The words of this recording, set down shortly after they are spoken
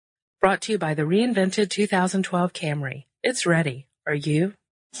Brought to you by the reinvented 2012 Camry. It's ready. Are you?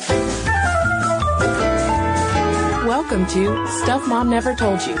 Welcome to Stuff Mom Never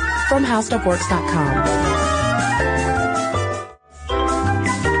Told You from HowStuffWorks.com.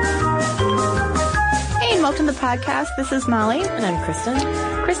 Hey, and welcome to the podcast. This is Molly. And I'm Kristen.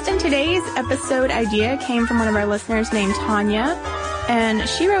 Kristen, today's episode idea came from one of our listeners named Tanya. And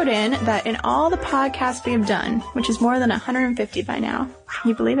she wrote in that in all the podcasts we have done, which is more than 150 by now, can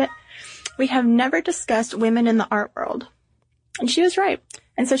you believe it? We have never discussed women in the art world. And she was right.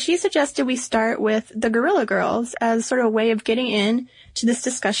 And so she suggested we start with the Guerrilla Girls as sort of a way of getting in to this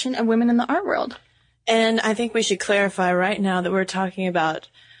discussion of women in the art world. And I think we should clarify right now that we're talking about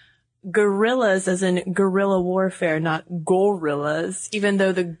guerrillas as in guerrilla warfare, not gorillas, even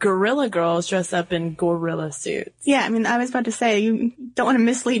though the Guerrilla Girls dress up in gorilla suits. Yeah, I mean, I was about to say, you don't want to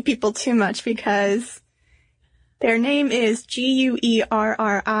mislead people too much because their name is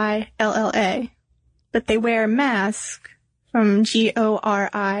Guerrilla, but they wear a mask from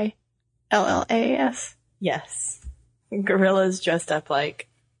Gorillas. Yes. Gorillas dressed up like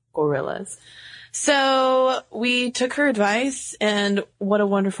gorillas. So we took her advice, and what a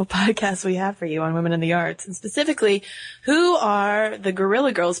wonderful podcast we have for you on women in the arts, and specifically, who are the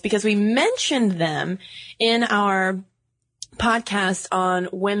Guerrilla Girls? Because we mentioned them in our podcast on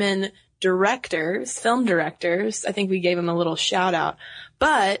women directors, film directors. I think we gave them a little shout out.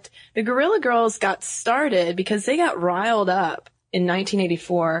 But the Guerrilla Girls got started because they got riled up in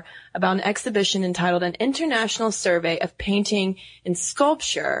 1984 about an exhibition entitled An International Survey of Painting and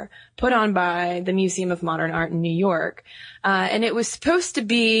Sculpture put on by the Museum of Modern Art in New York. And it was supposed to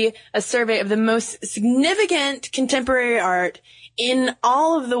be a survey of the most significant contemporary art in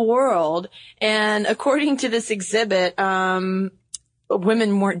all of the world. And according to this exhibit,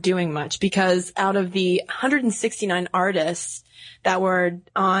 women weren't doing much because out of the 169 artists that were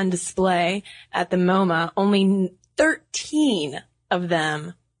on display at the MoMA, only 13 of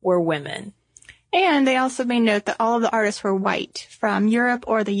them were women. And they also made note that all of the artists were white from Europe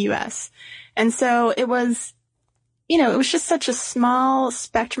or the U.S. And so it was, it was just such a small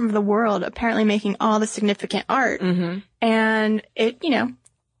spectrum of the world apparently making all the significant art. Mm-hmm. And it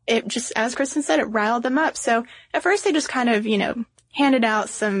just, as Kristen said, it riled them up. So at first they just kind of, handed out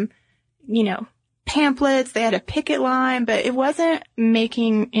some, pamphlets. They had a picket line, but it wasn't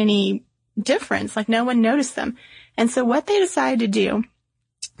making any difference. Like no one noticed them. And so what they decided to do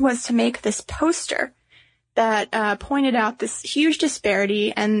was to make this poster that pointed out this huge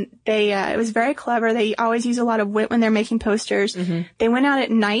disparity, and it was very clever. They always use a lot of wit when they're making posters. Mm-hmm. They went out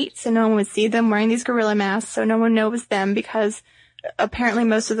at night so no one would see them wearing these gorilla masks, so no one knew it was them, because apparently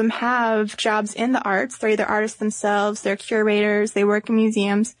most of them have jobs in the arts. They're either artists themselves, they're curators, they work in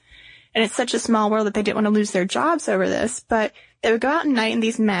museums, and it's such a small world that they didn't want to lose their jobs over this. But they would go out at night in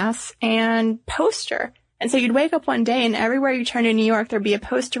these masks and poster. And so you'd wake up one day and everywhere you turn in New York, there'd be a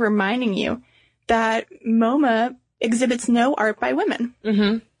poster reminding you that MoMA exhibits no art by women.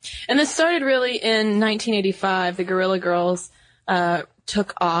 Mm-hmm. And this started really in 1985. The Guerrilla Girls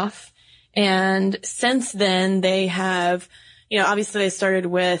took off. And since then, they have, obviously they started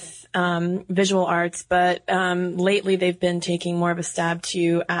with visual arts, but lately they've been taking more of a stab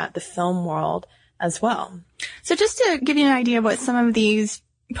at the film world as well. So just to give you an idea of what some of these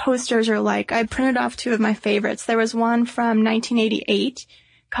posters are like, I printed off two of my favorites. There was one from 1988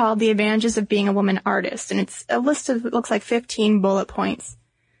 called The Advantages of Being a Woman Artist, and it's a list of, it looks like 15 bullet points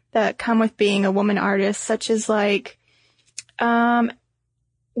that come with being a woman artist, such as like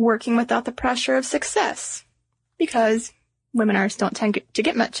working without the pressure of success, because women artists don't tend to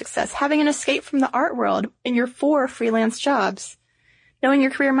get much success, having an escape from the art world in your 4 freelance jobs, knowing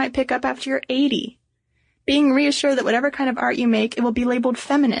your career might pick up after you're 80, being reassured that whatever kind of art you make, it will be labeled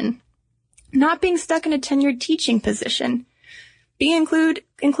feminine, not being stuck in a tenured teaching position, being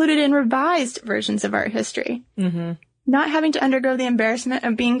included in revised versions of art history, mm-hmm. not having to undergo the embarrassment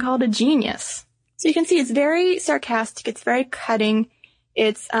of being called a genius. So you can see it's very sarcastic, it's very cutting,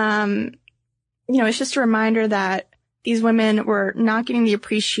 it's, it's just a reminder that these women were not getting the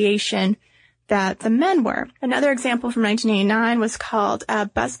appreciation that the men were. Another example from 1989 was called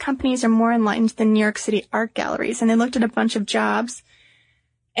Bus Companies Are More Enlightened Than New York City Art Galleries. And they looked at a bunch of jobs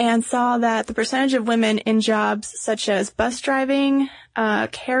and saw that the percentage of women in jobs such as bus driving,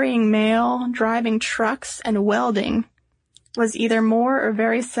 carrying mail, driving trucks, and welding was either more or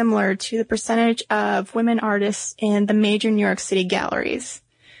very similar to the percentage of women artists in the major New York City galleries.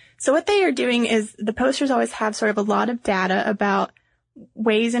 So what they are doing is the posters always have sort of a lot of data about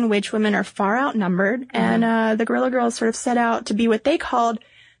ways in which women are far outnumbered, and the Guerrilla Girls sort of set out to be what they called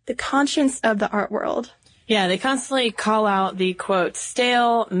the conscience of the art world. Yeah, they constantly call out the, quote,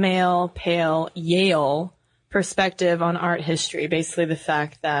 stale, male, pale, Yale perspective on art history. Basically the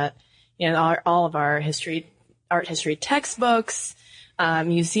fact that, all of our art history textbooks,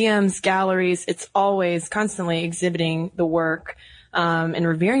 museums, galleries, it's always constantly exhibiting the work, and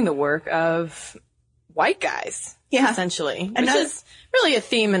revering the work of white guys, essentially, which is really a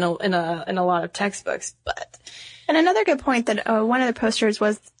theme in a lot of textbooks. And another good point that one of the posters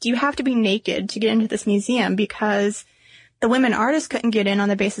was, do you have to be naked to get into this museum? Because the women artists couldn't get in on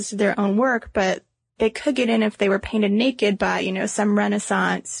the basis of their own work, but they could get in if they were painted naked by, some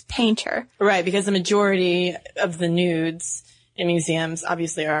Renaissance painter. Right, because the majority of the nudes in museums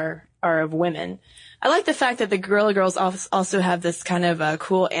obviously are of women. I like the fact that the Guerrilla Girls also have this kind of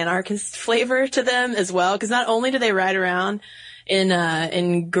cool anarchist flavor to them as well, because not only do they ride around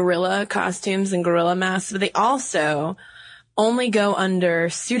in gorilla costumes and gorilla masks, but they also only go under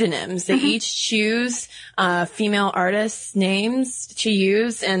pseudonyms. They each choose female artists' names to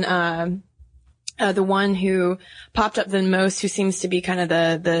use, and the one who popped up the most, who seems to be kind of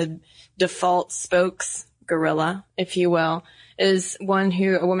the default spokes gorilla, if you will, is a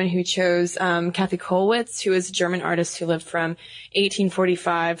woman who chose Kathy Kollwitz, who is a German artist who lived from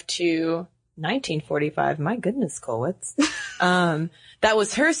 1845 to 1945. My goodness, Kollwitz. That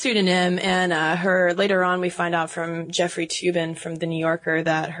was her pseudonym, and later on we find out from Jeffrey Toobin from The New Yorker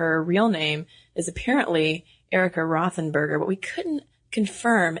that her real name is apparently Erica Rothenberger, but we couldn't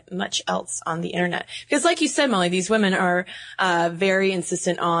confirm much else on the internet. Because like you said, Molly, these women are very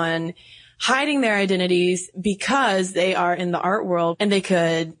insistent on hiding their identities because they are in the art world, and they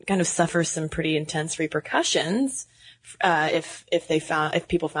could kind of suffer some pretty intense repercussions if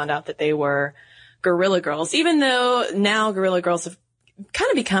people found out that they were Guerrilla Girls. Even though now Guerrilla Girls have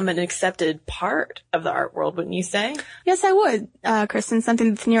kind of become an accepted part of the art world, wouldn't you say? Yes, I would, Kristen.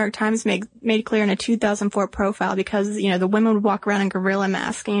 Something that the New York Times made clear in a 2004 profile, because, the women would walk around in gorilla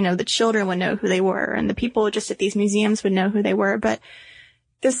masks, and, the children would know who they were, and the people just at these museums would know who they were. But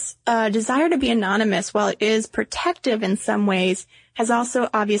this desire to be anonymous, while it is protective in some ways, has also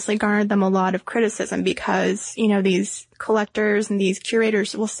obviously garnered them a lot of criticism, because, these collectors and these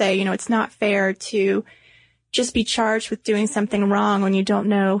curators will say, it's not fair to just be charged with doing something wrong when you don't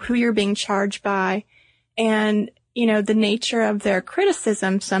know who you're being charged by. And, the nature of their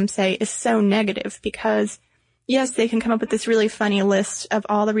criticism, some say, is so negative, because, yes, they can come up with this really funny list of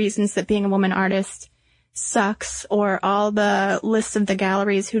all the reasons that being a woman artist sucks, or all the lists of the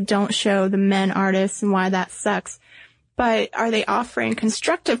galleries who don't show the men artists and why that sucks. But are they offering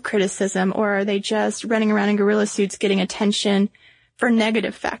constructive criticism, or are they just running around in gorilla suits getting attention for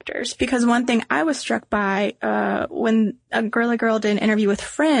negative factors? Because one thing I was struck by when a Guerrilla Girl did an interview with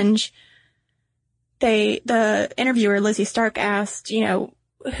Fringe, the interviewer, Lizzie Stark, asked,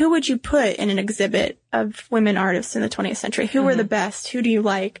 who would you put in an exhibit of women artists in the 20th century? Who were the best? Who do you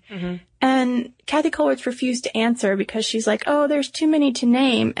like? And Kathy Kollwitz refused to answer, because she's like, oh, there's too many to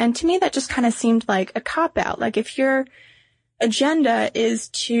name. And to me, that just kind of seemed like a cop-out. Like, if your agenda is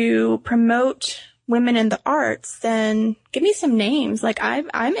to promote women in the arts, then give me some names. Like,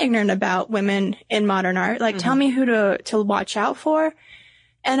 I'm ignorant about women in modern art. Like, tell me who to watch out for.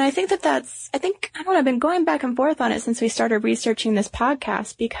 And I think I've been going back and forth on it since we started researching this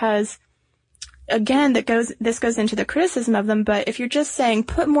podcast, because again, this goes into the criticism of them. But if you're just saying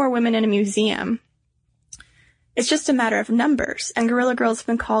put more women in a museum, it's just a matter of numbers. And Guerrilla Girls have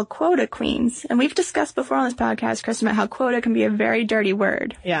been called quota queens. And we've discussed before on this podcast, Kristen, about how quota can be a very dirty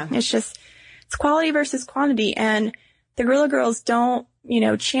word. Yeah. It's quality versus quantity. And the Guerrilla Girls don't,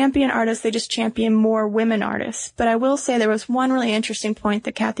 champion artists. They just champion more women artists. But I will say there was one really interesting point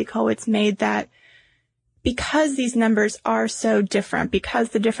that Kathy Kollwitz made, that because these numbers are so different, because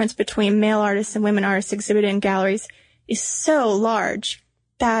the difference between male artists and women artists exhibited in galleries is so large,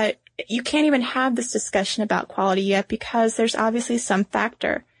 that you can't even have this discussion about quality yet, because there's obviously some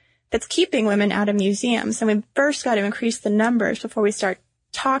factor that's keeping women out of museums. And we first got to increase the numbers before we start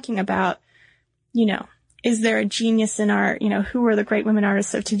talking about, is there a genius in art? Who are the great women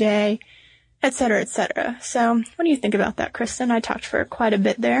artists of today? Et cetera, et cetera. So what do you think about that, Kristen? I talked for quite a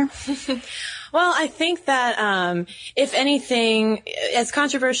bit there. Well, I think that, if anything, as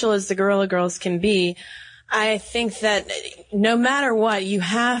controversial as the Guerrilla Girls can be, I think that no matter what, you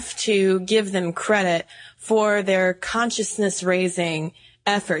have to give them credit for their consciousness raising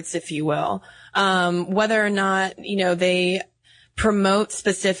efforts, if you will. Whether or not, they promote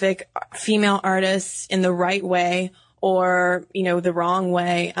specific female artists in the right way or, the wrong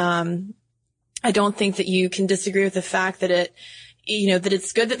way. I don't think that you can disagree with the fact that that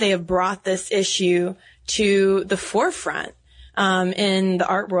it's good that they have brought this issue to the forefront, in the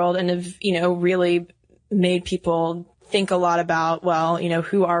art world, and have, really made people think a lot about, well,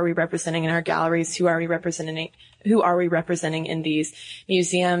 who are we representing in our galleries? Who are we representing in these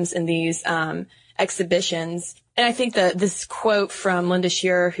museums and these exhibitions? And I think that this quote from Linda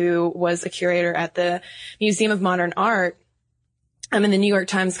Shearer, who was a curator at the Museum of Modern Art, in the New York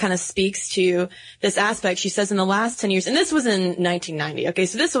Times, kind of speaks to this aspect. She says in the last 10 years, and this was in 1990, okay,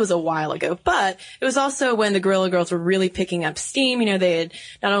 so this was a while ago, but it was also when the Guerrilla Girls were really picking up steam. They had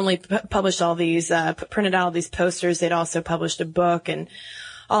not only published all these, printed out all these posters, they'd also published a book and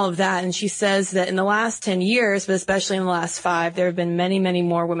all of that. And she says that in the last 10 years, but especially in the last 5, there have been many, many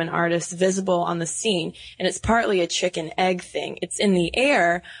more women artists visible on the scene. And it's partly a chicken egg thing. It's in the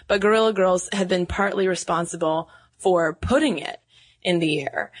air, but Guerrilla Girls have been partly responsible for putting it in the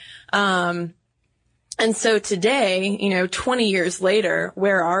air. And so today, 20 years later,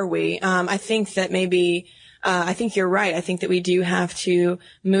 where are we? I think that maybe, I think you're right. I think that we do have to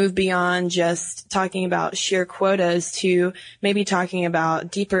move beyond just talking about sheer quotas to maybe talking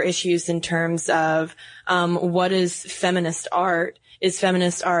about deeper issues in terms of, what is feminist art? Is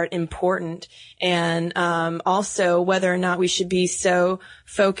feminist art important? And, also whether or not we should be so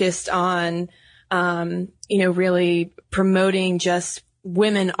focused on, really promoting just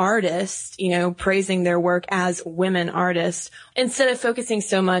women artists, praising their work as women artists. Instead of focusing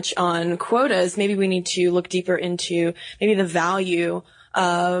so much on quotas, maybe we need to look deeper into maybe the value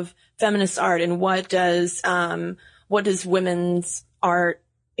of feminist art and what does women's art,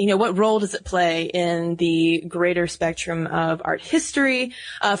 what role does it play in the greater spectrum of art history?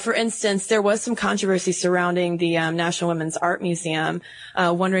 For instance, there was some controversy surrounding the National Women's Art Museum,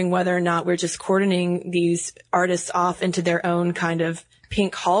 wondering whether or not we're just cordoning these artists off into their own kind of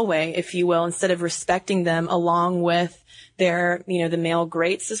pink hallway, if you will, instead of respecting them along with their, the male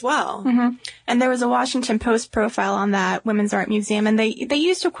greats as well. Mm-hmm. And there was a Washington Post profile on that Women's Art Museum, and they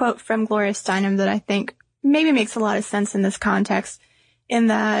used a quote from Gloria Steinem that I think maybe makes a lot of sense in this context. In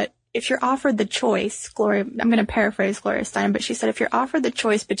that, if you're offered the choice, I'm going to paraphrase Gloria Steinem, but she said, if you're offered the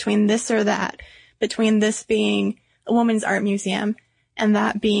choice between this or that, between this being a women's art museum and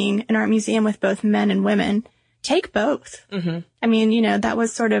that being an art museum with both men and women, take both. Mm-hmm. I mean, that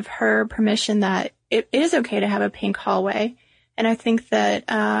was sort of her permission that it is okay to have a pink hallway. And I think that,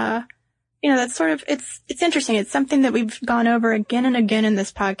 that's sort of, it's interesting. It's something that we've gone over again and again in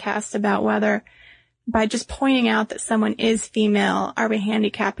this podcast about whether by just pointing out that someone is female, are we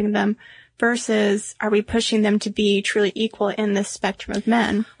handicapping them versus are we pushing them to be truly equal in this spectrum of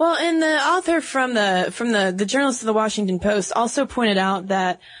men? Well, and the author from the journalist of the Washington Post also pointed out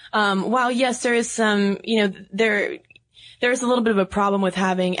that, while yes, there is some, there is a little bit of a problem with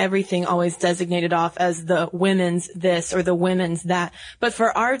having everything always designated off as the women's this or the women's that. But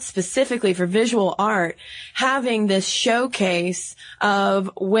for art specifically, for visual art, having this showcase of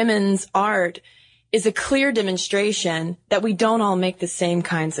women's art is a clear demonstration that we don't all make the same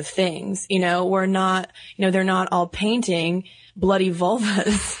kinds of things. We're not, they're not all painting bloody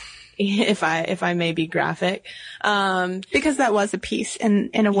vulvas, if I may be graphic. Because that was a piece in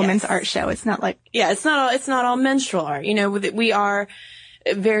a women's art show. It's not like, it's not all menstrual art. We are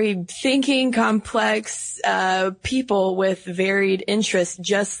very thinking, complex, people with varied interests,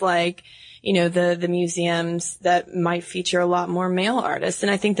 just like, the museums that might feature a lot more male artists.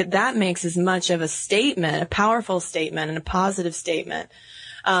 And I think that makes as much of a statement, a powerful statement and a positive statement,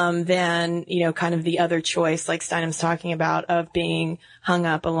 than, kind of the other choice, like Steinem's talking about, of being hung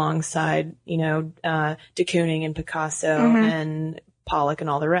up alongside, de Kooning and Picasso and Pollock and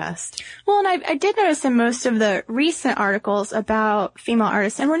all the rest. Well, and I did notice in most of the recent articles about female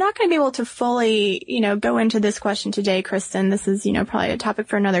artists, and we're not going to be able to fully, go into this question today, Kristen. This is, probably a topic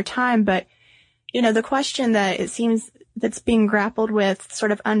for another time, but, the question that it seems that's being grappled with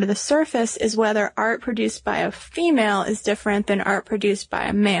sort of under the surface is whether art produced by a female is different than art produced by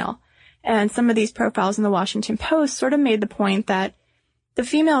a male. And some of these profiles in the Washington Post sort of made the point that the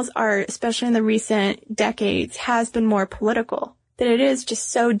female's art, especially in the recent decades, has been more political. That it is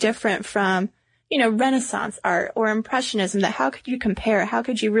just so different from, Renaissance art or Impressionism, that how could you compare? How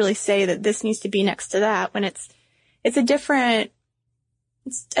could you really say that this needs to be next to that when it's a different,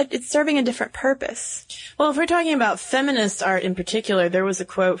 it's serving a different purpose? Well, if we're talking about feminist art in particular, there was a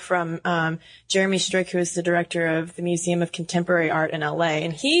quote from Jeremy Strick, who is the director of the Museum of Contemporary Art in LA,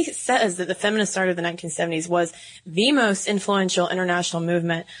 and he says that the feminist art of the 1970s was the most influential international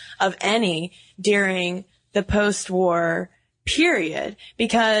movement of any during the post-war period,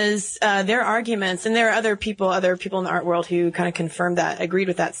 because their arguments, and there are other people in the art world who kind of confirmed that, agreed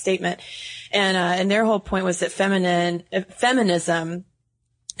with that statement, and their whole point was that feminism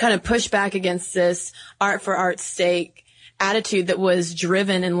kind of pushed back against this art for art's sake attitude that was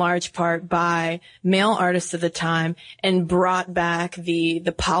driven in large part by male artists of the time and brought back the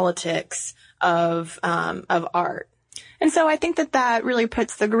politics of art. And so I think that really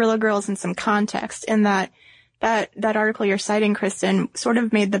puts the Guerrilla Girls in some context, in that article you're citing, Kristen, sort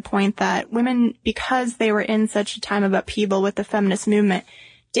of made the point that women, because they were in such a time of upheaval with the feminist movement,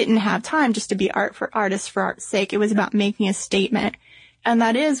 didn't have time just to be artists for art's sake. It was about making a statement. And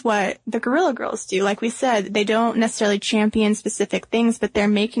that is what the Guerrilla Girls do. Like we said, they don't necessarily champion specific things, but they're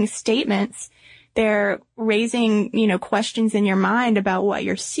making statements. They're raising, questions in your mind about what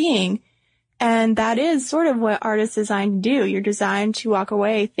you're seeing. And that is sort of what art is designed to do. You're designed to walk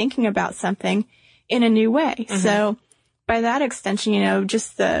away thinking about something in a new way. Mm-hmm. So by that extension,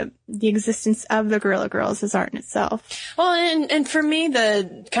 just the existence of the Guerrilla Girls is art in itself. Well, and for me,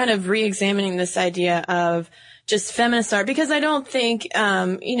 the kind of re-examining this idea of just feminist art, because I don't think,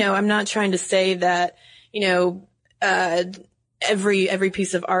 I'm not trying to say that, every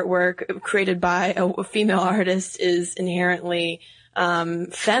piece of artwork created by a female artist is inherently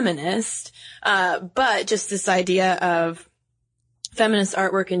feminist, but just this idea of feminist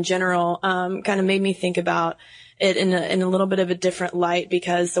artwork in general kind of made me think about it in a little bit of a different light,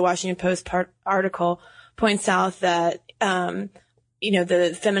 because the Washington Post article points out that the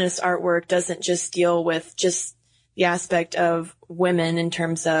feminist artwork doesn't just deal with just the aspect of women in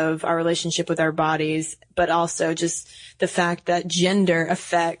terms of our relationship with our bodies, but also just the fact that gender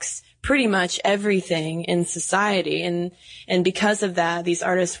affects pretty much everything in society. And because of that, these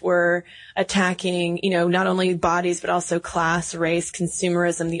artists were attacking, not only bodies, but also class, race,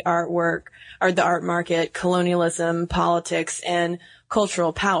 consumerism, the artwork or the art market, colonialism, politics, and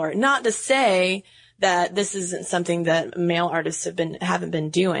cultural power. Not to say that this isn't something that male artists haven't been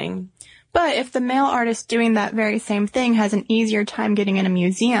doing. But if the male artist doing that very same thing has an easier time getting in a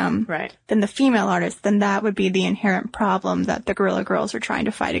museum than the female artist, then that would be the inherent problem that the Guerrilla Girls are trying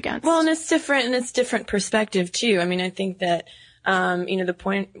to fight against. Well, and it's different perspective too. I mean, I think that,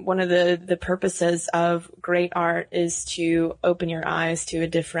 one of the purposes of great art is to open your eyes to a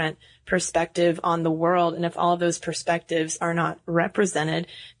different perspective on the world. And if all of those perspectives are not represented,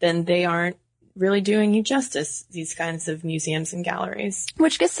 then they aren't really doing you justice, these kinds of museums and galleries.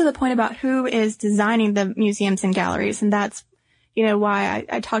 Which gets to the point about who is designing the museums and galleries. And that's, why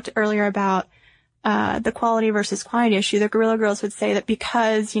I talked earlier about the quality versus quantity issue. The Guerrilla Girls would say that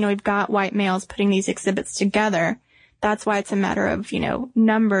because, we've got white males putting these exhibits together, that's why it's a matter of,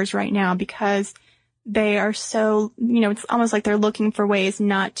 numbers right now, because they are so, it's almost like they're looking for ways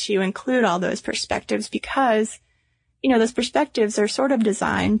not to include all those perspectives, because, those perspectives are sort of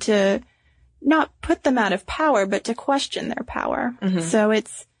designed to not put them out of power, but to question their power. Mm-hmm. So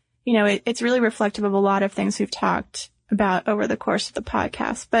it's, it's really reflective of a lot of things we've talked about over the course of the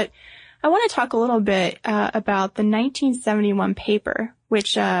podcast. But I want to talk a little bit about the 1971 paper,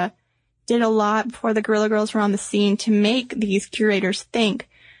 which did a lot before the Guerrilla Girls were on the scene to make these curators think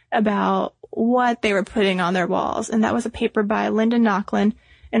about what they were putting on their walls. And that was a paper by Linda Nochlin,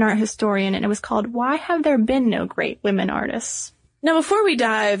 an art historian, and it was called "Why Have There Been No Great Women Artists?" Now, before we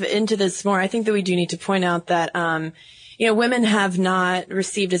dive into this more, I think that we do need to point out that, women have not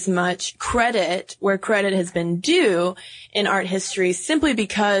received as much credit where credit has been due in art history, simply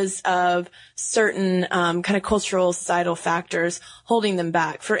because of certain kind of cultural, societal factors holding them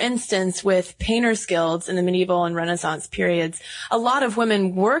back. For instance, with painters' guilds in the medieval and Renaissance periods, a lot of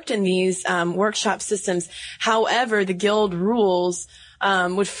women worked in these workshop systems. However, the guild rules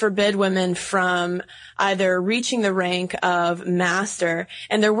would forbid women from either reaching the rank of master,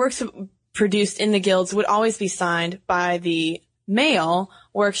 and their works produced in the guilds would always be signed by the male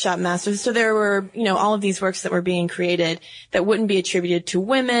workshop masters. So there were, all of these works that were being created that wouldn't be attributed to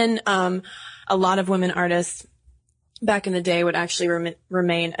women. A lot of women artists back in the day would actually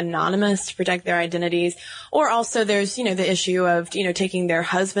remain anonymous to protect their identities. Or also there's, the issue of, taking their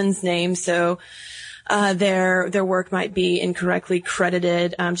husband's name. So their work might be incorrectly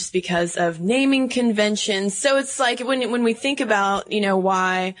credited, just because of naming conventions. So it's like when we think about,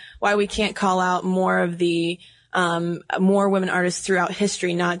 why we can't call out more of the, more women artists throughout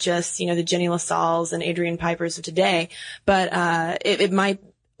history, not just, the Jenny LaSalle's and Adrienne Pipers of today, but, it might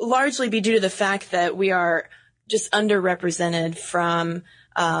largely be due to the fact that we are just underrepresented from,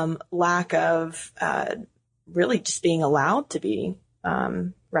 lack of, really just being allowed to be,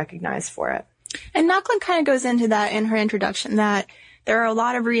 recognized for it. And Nochlin kind of goes into that in her introduction, that there are a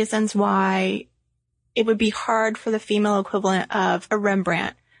lot of reasons why it would be hard for the female equivalent of a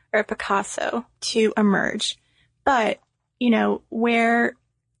Rembrandt or a Picasso to emerge. But, where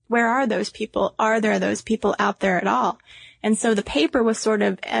are those people? Are there those people out there at all? And so the paper was sort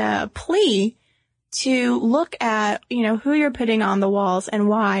of a plea to look at, who you're putting on the walls and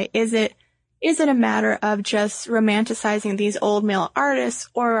why. Is it a matter of just romanticizing these old male artists,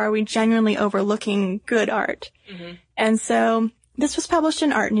 or are we genuinely overlooking good art? Mm-hmm. And so this was published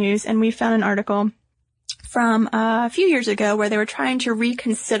in Art News, and we found an article from a few years ago where they were trying to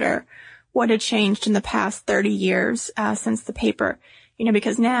reconsider what had changed in the past 30 years since the paper.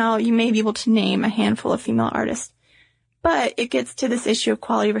 Because now you may be able to name a handful of female artists. But it gets to this issue of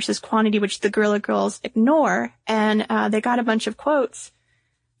quality versus quantity, which the Guerrilla Girls ignore. And they got a bunch of quotes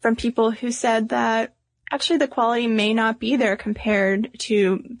from people who said that actually the quality may not be there compared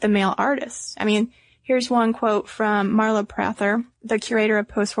to the male artists. I mean, here's one quote from Marla Prather, the curator of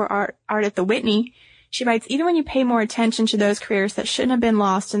post-war art at the Whitney. She writes, "Even when you pay more attention to those careers that shouldn't have been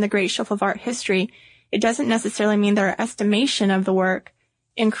lost in the great shelf of art history, it doesn't necessarily mean that our estimation of the work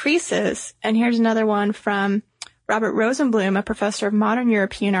increases." And here's another one from Robert Rosenblum, a professor of modern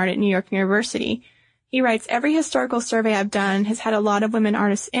European art at New York University. He writes, "Every historical survey I've done has had a lot of women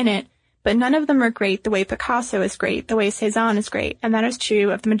artists in it, but none of them are great the way Picasso is great, the way Cézanne is great, and that is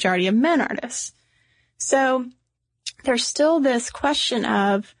true of the majority of men artists." So there's still this question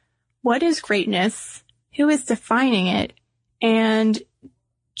of what is greatness, who is defining it, and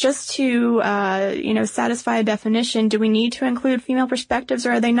just to, satisfy a definition, do we need to include female perspectives,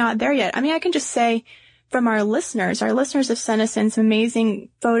 or are they not there yet? I mean, I can just say from our listeners have sent us in some amazing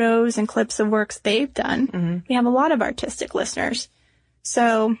photos and clips of works they've done. Mm-hmm. We have a lot of artistic listeners.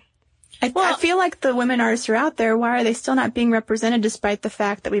 So I feel like the women artists are out there. Why are they still not being represented, despite the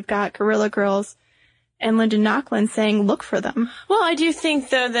fact that we've got Guerrilla Girls and Linda Nochlin saying, look for them? Well, I do think,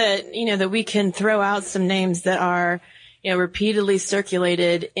 though, that, that we can throw out some names that are, repeatedly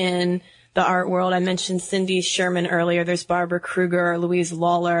circulated in the art world. I mentioned Cindy Sherman earlier. There's Barbara Kruger, Louise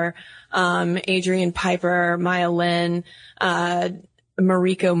Lawler, Adrienne Piper, Maya Lin,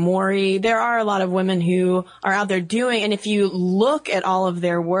 Mariko Mori. There are a lot of women who are out there doing, and if you look at all of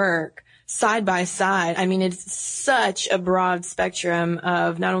their work side by side, I mean, it's such a broad spectrum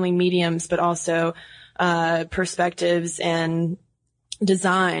of not only mediums, but also perspectives and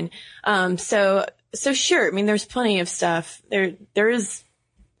design. So sure. I mean, there's plenty of stuff. There is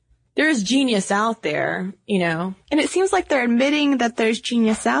genius out there, And it seems like they're admitting that there's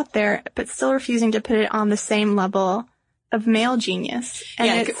genius out there, but still refusing to put it on the same level of male genius.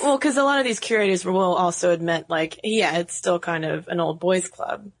 And because a lot of these curators will also admit, it's still kind of an old boys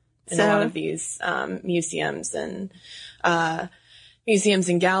club in a lot of these museums and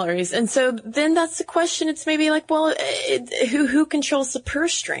galleries. And so then that's the question. It's maybe who controls the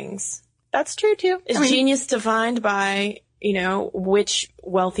purse strings? That's true too. Is genius defined by, which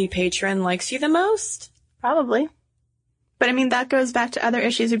wealthy patron likes you the most? Probably. But I mean, that goes back to other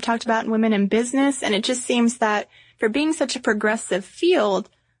issues we've talked about in women in business. And it just seems that for being such a progressive field,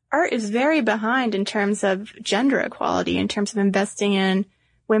 art is very behind in terms of gender equality, in terms of investing in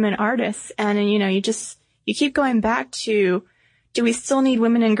women artists. And you keep going back to, do we still need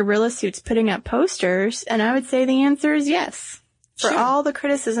women in gorilla suits putting up posters? And I would say the answer is yes. For Sure. all the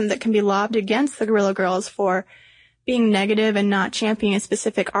criticism that can be lobbed against the Guerrilla Girls for being negative and not championing a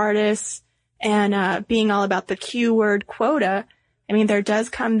specific artist and being all about the Q word quota, I mean, there does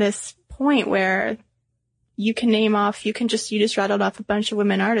come this point where you just rattled off a bunch of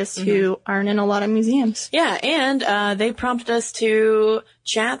women artists mm-hmm. who aren't in a lot of museums. Yeah, and they prompted us to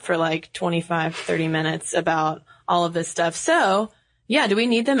chat for 25, 30 minutes about all of this stuff. So, yeah, do we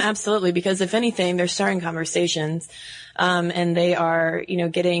need them? Absolutely, because if anything, they're starting conversations. And they are,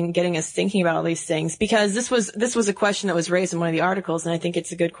 getting us thinking about all these things, because this was a question that was raised in one of the articles. And I think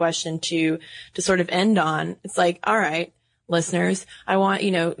it's a good question to sort of end on. It's all right, listeners, I want,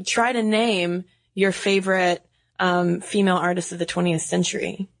 try to name your favorite, female artists of the 20th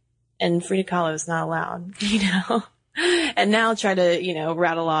century. And Frida Kahlo is not allowed, and now try to,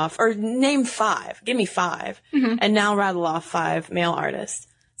 rattle off, or name 5, give me 5, mm-hmm. and now rattle off 5 male artists.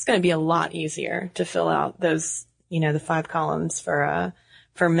 It's going to be a lot easier to fill out those, the 5 columns for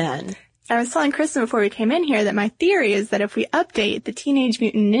men. I was telling Kristen before we came in here that my theory is that if we update the Teenage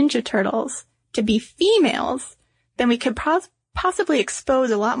Mutant Ninja Turtles to be females, then we could possibly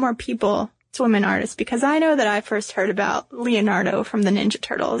expose a lot more people to women artists, because I know that I first heard about Leonardo from the Ninja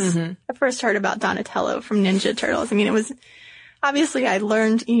Turtles. Mm-hmm. I first heard about Donatello from Ninja Turtles. I mean, it was obviously I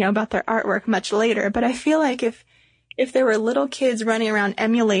learned, about their artwork much later, but I feel like if there were little kids running around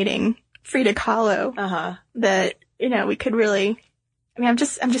emulating Frida Kahlo, uh-huh. that, we could really, I mean, I'm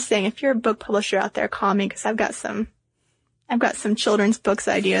just saying, if you're a book publisher out there, call me, because I've got some children's books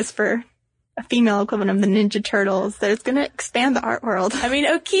ideas for a female equivalent of the Ninja Turtles that is going to expand the art world. I mean,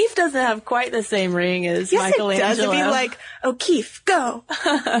 O'Keeffe doesn't have quite the same ring as yes, Michelangelo. Yes, it does. It'd be like, O'Keeffe, go.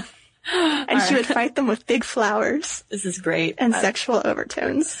 And she would fight them with big flowers. This is great. And sexual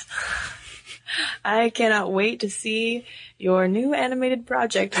overtones. I cannot wait to see your new animated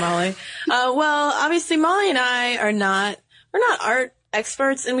project, Molly. Well, obviously Molly and I we're not art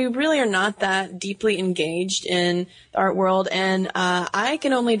experts, and we really are not that deeply engaged in the art world. And I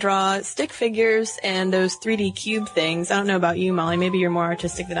can only draw stick figures and those 3D cube things. I don't know about you, Molly. Maybe you're more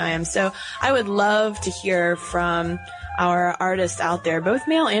artistic than I am. So I would love to hear from our artists out there, both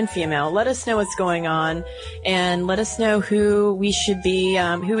male and female. Let us know what's going on, and let us know who we should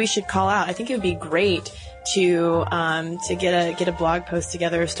call out. I think it would be great to get a blog post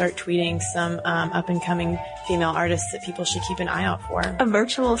together, start tweeting some up and coming female artists that people should keep an eye out for. A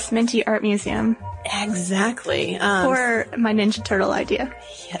virtual Sminty art museum. Exactly. Or my Ninja Turtle idea.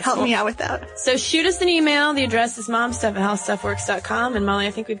 Yes, Help me out with that. So shoot us an email. The address is momstuff@howstuffworks.com. And Molly,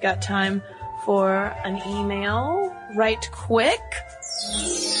 I think we've got time for an email right quick.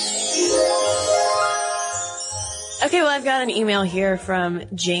 Okay, well, I've got an email here from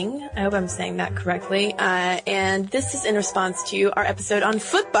Jing. I hope I'm saying that correctly. And this is in response to our episode on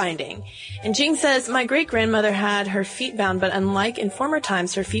foot binding. And Jing says, my great-grandmother had her feet bound, but unlike in former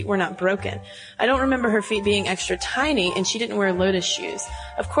times, her feet were not broken. I don't remember her feet being extra tiny, and she didn't wear lotus shoes.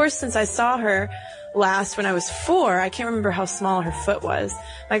 Of course, since I saw her last when I was 4, I can't remember how small her foot was.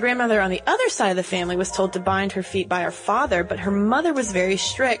 My grandmother on the other side of the family was told to bind her feet by her father, but her mother was very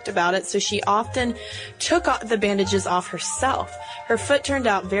strict about it, so she often took the bandages off herself. Her foot turned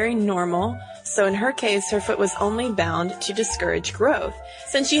out very normal, so in her case, her foot was only bound to discourage growth.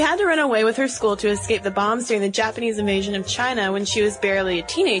 Since she had to run away with her school to escape the bombs during the Japanese invasion of China when she was barely a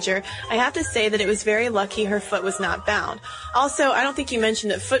teenager, I have to say that it was very lucky her foot was not bound. Also, I don't think you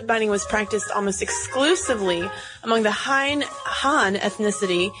mentioned that foot binding was practiced almost exclusively among the Han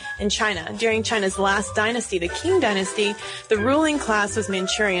ethnicity in China. During China's last dynasty, the Qing dynasty, the ruling class was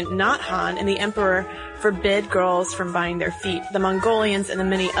Manchurian, not Han, and the emperor forbid girls from binding their feet. The Mongolians and the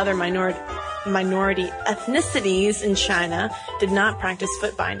many other minority ethnicities in China did not practice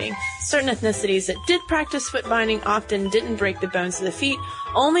foot binding. Certain ethnicities that did practice foot binding often didn't break the bones of the feet,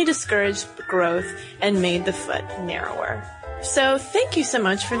 only discouraged growth and made the foot narrower. So thank you so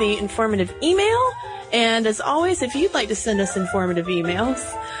much for the informative email. And as always, if you'd like to send us informative emails,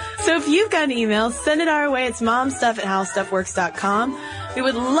 so if you've got an email, send it our way. It's momstuff@howstuffworks.com. We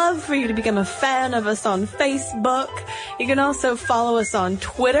would love for you to become a fan of us on Facebook. You can also follow us on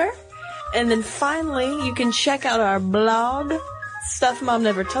Twitter. And then finally, you can check out our blog, Stuff Mom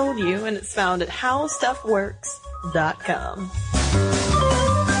Never Told You, and it's found at howstuffworks.com.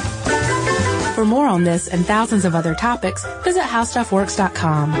 For more on this and thousands of other topics, visit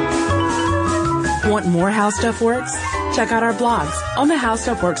howstuffworks.com. Want more How Stuff Works? Check out our blogs on the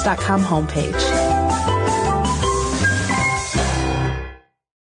howstuffworks.com homepage.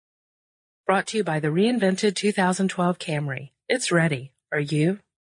 Brought to you by the reinvented 2012 Camry. It's ready. Are you?